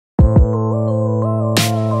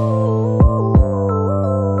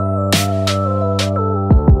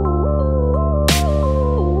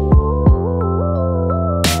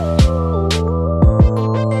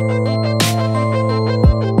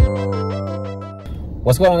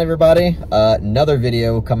What's going on, everybody? Another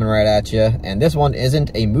video coming right at you, and this one isn't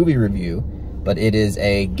a movie review, but it is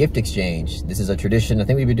a gift exchange. This is a tradition I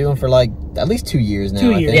think we've been doing for like at least 2 years now.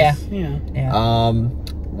 2 years, I think. yeah.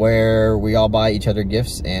 Where we all buy each other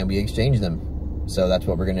gifts and we exchange them. So that's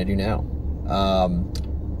what we're gonna do now.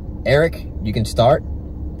 Eric, you can start,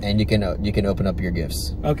 and you can open up your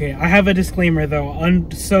gifts. Okay, I have a disclaimer though.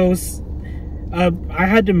 I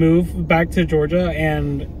had to move back to Georgia,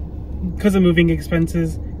 and because of moving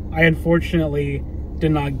expenses, I unfortunately did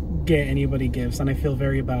not get anybody gifts, and I feel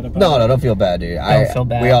very bad about it. No, don't feel bad, dude. Don't feel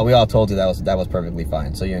bad. We all told you that was perfectly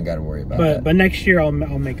fine, so you ain't got to worry about that. But next year I'll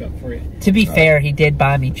make up for it. To be fair, he did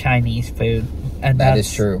buy me Chinese food, and that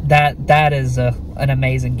is true. That is an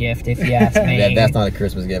amazing gift, if you ask me. That's not a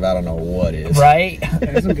Christmas gift. I don't know what is. Right?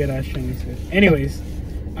 That's some good ass Chinese food. Anyways,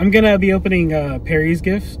 I'm gonna be opening Perry's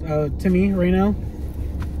gift to me right now,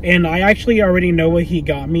 and I actually already know what he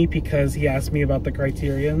got me because he asked me about the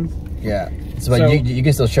criterions. Yeah. So you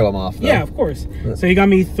can still show them off, though. Yeah, of course. So he got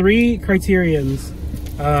me 3 criterions.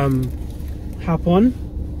 Hop 1.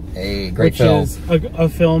 A great film. Which is a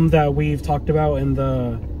film that we've talked about in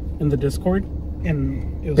the Discord,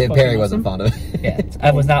 and it was Perry awesome. wasn't fond of it. Yeah,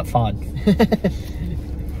 I was not fond.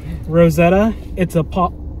 Rosetta. It's a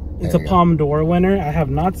Palme d'Or winner. I have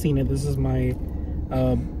not seen it. This is my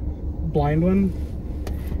blind one.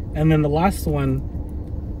 And then the last one,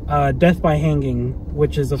 Death by Hanging,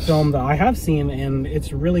 which is a film that I have seen, and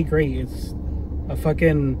it's really great. It's a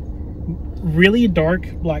fucking really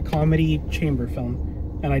dark black comedy chamber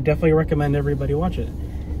film, and I definitely recommend everybody watch it.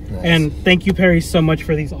 Nice. And thank you, Perry, so much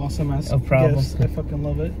for these awesome ass gifts. I fucking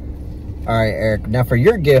love it. All right, Eric. Now for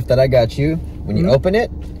your gift that I got you, when you open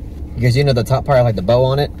it, because you know the top part, like the bow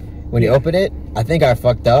on it, when you open it, I think I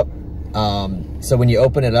fucked up. So when you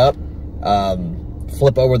open it up,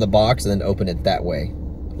 flip over the box and then open it that way.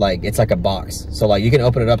 Like, it's like a box. So, like, you can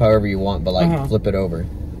open it up however you want, but, like, flip it over.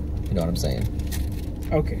 You know what I'm saying?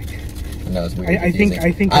 Okay. I know it's weird. I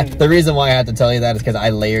think the reason why I had to tell you that is because I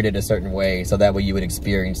layered it a certain way, so that way you would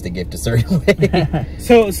experience the gift a certain way.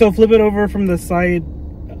 So flip it over from the side.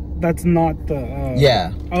 That's not the...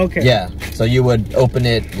 yeah. Okay. Yeah. So you would open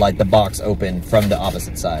it, like, the box open from the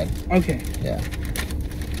opposite side. Okay. Yeah.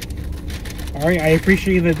 All right. I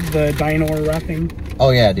appreciate the dino wrapping. Oh,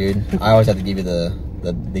 yeah, dude. I always have to give you the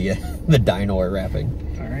dino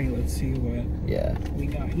wrapping. All right, let's see what we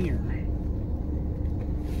got here.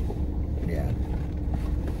 Yeah,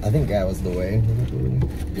 I think that was the way.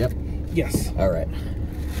 Yep. Yes. All right.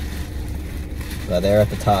 So there at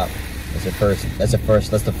the top. That's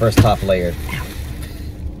the first top layer.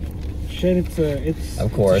 Shit, it's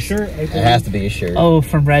of course. It's a shirt. It has to be a shirt. Oh,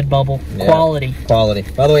 from Redbubble. Yeah. Quality.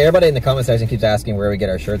 By the way, everybody in the comment section keeps asking where we get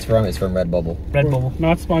our shirts from. It's from Redbubble. Redbubble.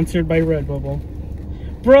 Not sponsored by Redbubble.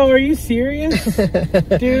 Bro, are you serious?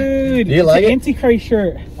 Dude, do you like it? Antichrist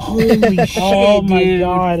shirt. Holy shit, oh my dude.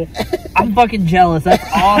 god. I'm fucking jealous. That's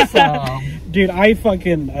awesome. Dude, I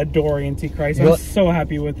fucking adore Antichrist. I'm so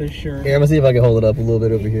happy with this shirt. Here, I'm gonna see if I can hold it up a little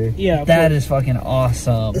bit over here. Yeah. That is fucking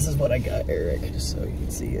awesome. This is what I got, Eric, just so you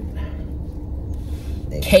can see it.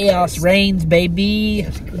 Chaos reigns, baby.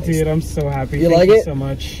 Dude, I'm so happy. Thank you so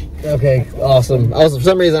much. Okay, awesome. For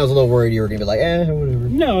some reason I was a little worried you were gonna be like, whatever.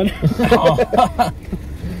 No.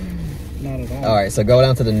 Not at all. All right, so go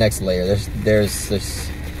down to the next layer.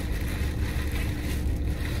 There's.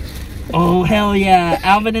 Oh hell yeah,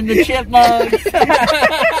 Alvin and the Chipmunks.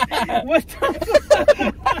 What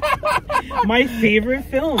my favorite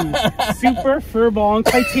film, Super Furball on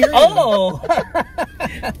Criterion. Oh.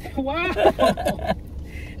 Wow.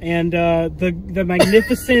 And the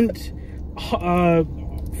magnificent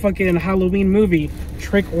fucking Halloween movie,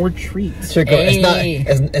 Trick or Treat.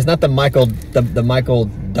 It's not the Michael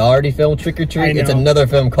Dougherty film Trick or Treat. It's another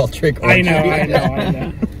film called Trick or Treat. I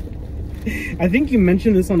know. I think you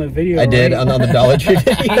mentioned this on a video. I did on the Dollar Tree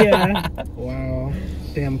video. Yeah. Wow.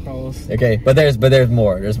 Damn, Carlos. Okay, but there's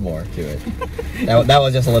more. There's more to it. That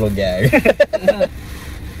was just a little gag.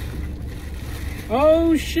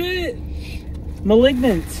 Oh shit!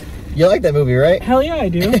 Malignant. You like that movie, right? Hell yeah, I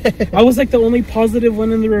do. I was like the only positive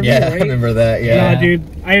one in the review, yeah, right? I remember that. Yeah, nah, dude,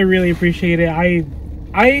 I really appreciate it. I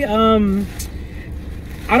don't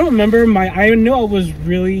remember I know I was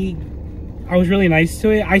really nice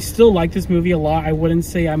to it. I still like this movie a lot. I wouldn't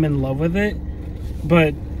say I'm in love with it,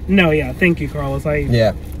 but no, yeah. Thank you, Carlos.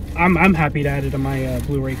 I'm happy to add it to my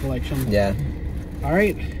Blu-ray collection. Yeah. All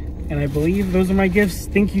right, and I believe those are my gifts.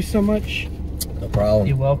 Thank you so much. No problem.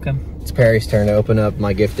 You're welcome. It's Perry's turn to open up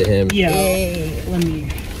my gift to him. Yeah. Let me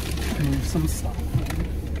move some stuff.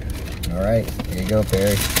 All right, here you go,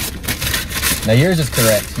 Perry. Now yours is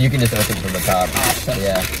correct. You can just open from the top. Awesome.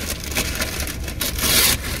 Yeah.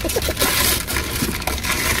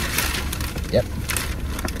 Yep.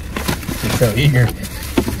 He's so eager.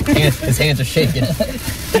 His hands are shaking.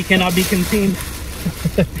 He cannot be contained.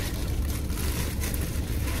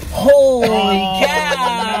 Holy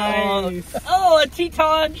cow! Nice. Oh, a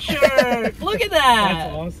Teton shirt! Look at that!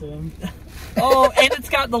 That's awesome. Oh, and it's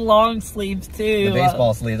got the long sleeves too. The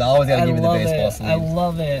baseball sleeves. I always gotta give you the baseball sleeves. I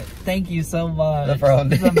love it. Thank you so much. No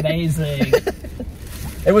problem. It's amazing.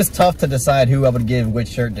 It was tough to decide who I would give which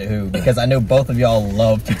shirt to who, because I know both of y'all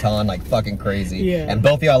love Teton like fucking crazy. Yeah. And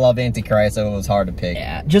both of y'all love Antichrist, so it was hard to pick.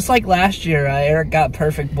 Yeah, just like last year, Eric got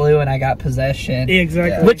Perfect Blue and I got Possession.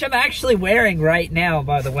 Exactly. Yeah. Which I'm actually wearing right now,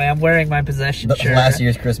 by the way. I'm wearing my Possession shirt. Last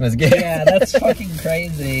year's Christmas gift. Yeah, that's fucking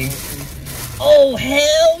crazy. Oh,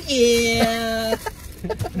 hell yeah!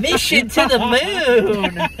 Mission to the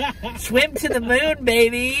moon! Swim to the moon,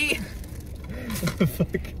 baby!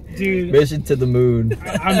 Dude, Mission to the moon.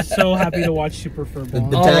 I'm so happy to watch Super Fur The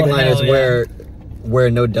Ball. tagline hell is yeah.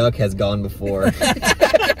 where no duck has gone before.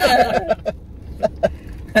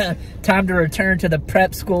 Time to return to the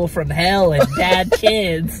prep school from hell and bad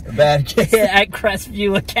kids Bad kids. at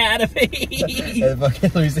Crestview Academy. And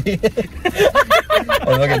fucking, let me see. And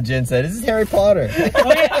fucking Jen said, "This is Harry Potter."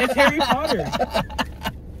 Oh yeah, it's Harry Potter.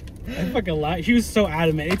 I fucking lied. She was so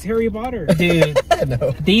adamant. It's Harry Potter. Dude, I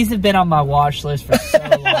know. these have been on my watch list for so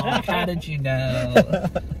long. How did you know?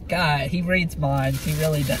 God, he reads minds. He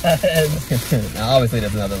really does. Now, obviously,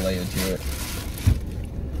 there's another layer to it.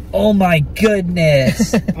 Oh my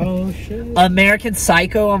goodness. Oh shit. American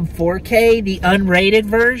Psycho on 4K, the unrated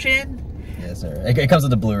version. Yes, sir. It comes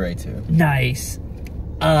with the Blu-ray too. Nice.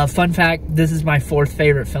 Fun fact, this is my 4th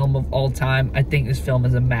favorite film of all time. I think this film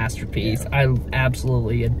is a masterpiece. Yeah. I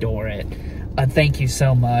absolutely adore it. Thank you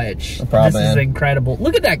so much. No problem, This is man. incredible.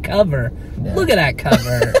 Look at that cover. Yeah. Look at that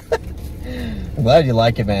cover. I'm glad you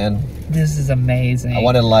like it, man. This is amazing. I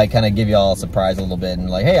wanted to like kind of give y'all a surprise a little bit and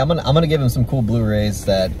like, hey, I'm gonna give him some cool Blu-rays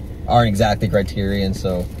that aren't exactly Criterion.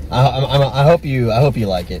 So I hope you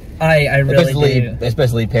like it. I really do.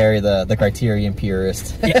 Especially Perry, the Criterion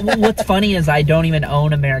purist. Yeah, well, what's funny is I don't even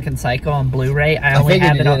own American Psycho on Blu-ray. I only figured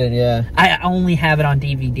have you it on. didn't, yeah. I only have it on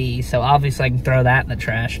DVD, so obviously I can throw that in the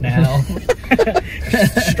trash now.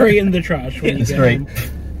 Straight in the trash when you get Straight. home.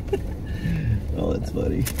 Oh, that's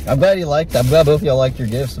funny. I'm glad you liked it. I'm glad both of y'all liked your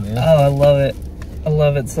gifts, man. Oh, I love it. I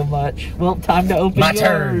love it so much. Well, time to open My yours.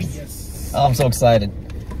 turn. Yes. Oh, I'm so excited.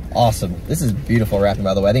 Awesome. This is beautiful wrapping,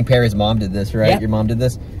 by the way. I think Perry's mom did this, right? Yep. Your mom did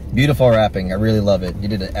this? Beautiful wrapping. I really love it. You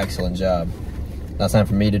did an excellent job. Now it's time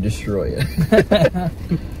for me to destroy it.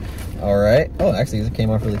 All right. Oh, actually, it came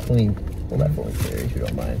off really clean. Pull that for me, Perry, if you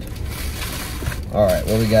don't mind. All right,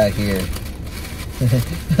 what we got here?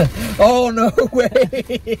 Oh, no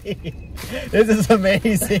way. This is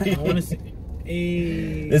amazing. I want to see.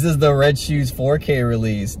 Hey. This is the Red Shoes 4K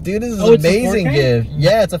release. Dude, this is Oh, an it's a amazing 4K? gift.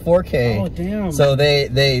 Yeah, it's a 4K. Oh damn. So they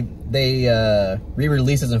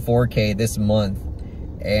re-released this in 4K this month,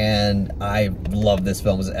 and I love this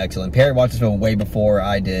film. It's excellent. Perry watched this film way before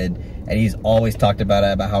I did, and he's always talked about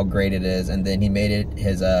it, about how great it is, and then he made it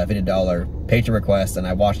his $50 patron request, and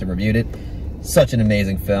I watched and reviewed it. Such an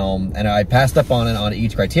amazing film, and I passed up on it on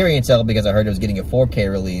each Criterion sale because I heard it was getting a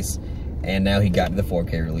 4K release, and now he got the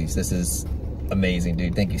 4K release. This is amazing,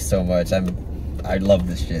 dude. Thank you so much. I love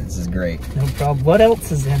this shit. This is great. No problem. What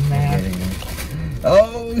else is in there?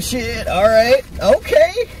 Oh shit! All right.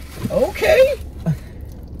 Okay.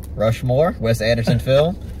 Rushmore, Wes Anderson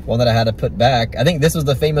film. One that I had to put back. I think this was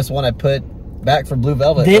the famous one I put back for Blue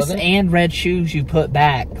Velvet. This wasn't it? and Red Shoes you put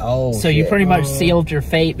back. Oh, so you shit. pretty much sealed your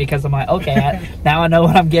fate because I'm like, okay, now I know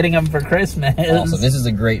what I'm getting them for Christmas. Awesome. This is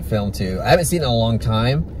a great film too. I haven't seen it in a long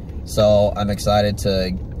time, so I'm excited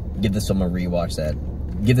to give this film a rewatch.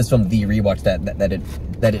 Give this film the rewatch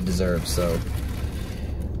that it deserves. So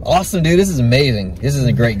awesome, dude. This is amazing. This is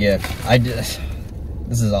a great gift. This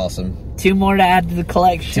is awesome. 2 more to add to the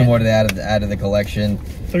collection. 2 more to add to the collection.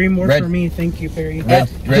 3 more Red- for me. Thank you, Perry.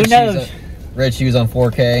 Who knows? Red Shoes on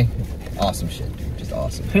 4K. Awesome shit, dude. Just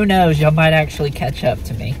awesome. Who knows? Y'all might actually catch up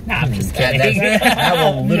to me. Nah, I'm just kidding. That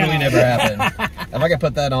will literally No. never happen. If I could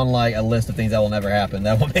put that on like a list of things that will never happen,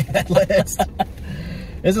 that will make that list.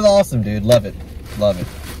 This is awesome, dude. Love it. Love it.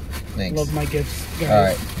 Thanks. Love my gifts. Guys. All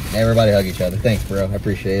right. Everybody hug each other. Thanks, bro. I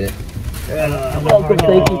appreciate it. Welcome.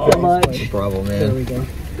 Thank you so much. No problem, There man. we go.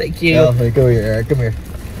 Thank you. Oh, hey, come here, Eric. Come here.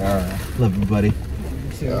 All right. Love you, buddy.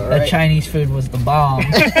 All That right. Chinese food was the bomb.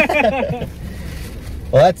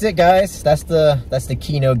 Well, that's it, guys. That's the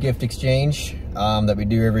Kino gift exchange that we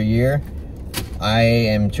do every year. I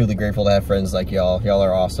am truly grateful to have friends like y'all. Y'all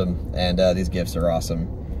are awesome, and these gifts are awesome.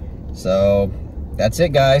 So, that's it,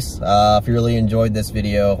 guys. If you really enjoyed this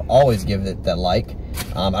video, always give it that like.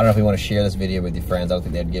 I don't know if you want to share this video with your friends. I don't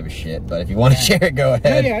think they'd give a shit, but if you want to share it, go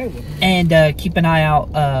ahead. Yeah, I would. And keep an eye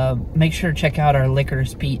out. Make sure to check out our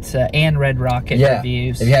Licorice Pizza and Red Rocket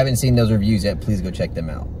reviews. If you haven't seen those reviews yet, please go check them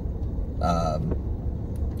out.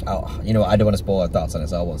 You know, I don't want to spoil our thoughts on it,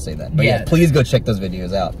 so I won't say that. But yeah, please go check those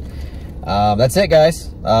videos out. That's it,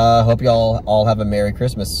 guys. Hope y'all all have a Merry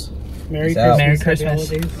Christmas. Merry Christmas. Merry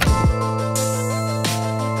Christmas.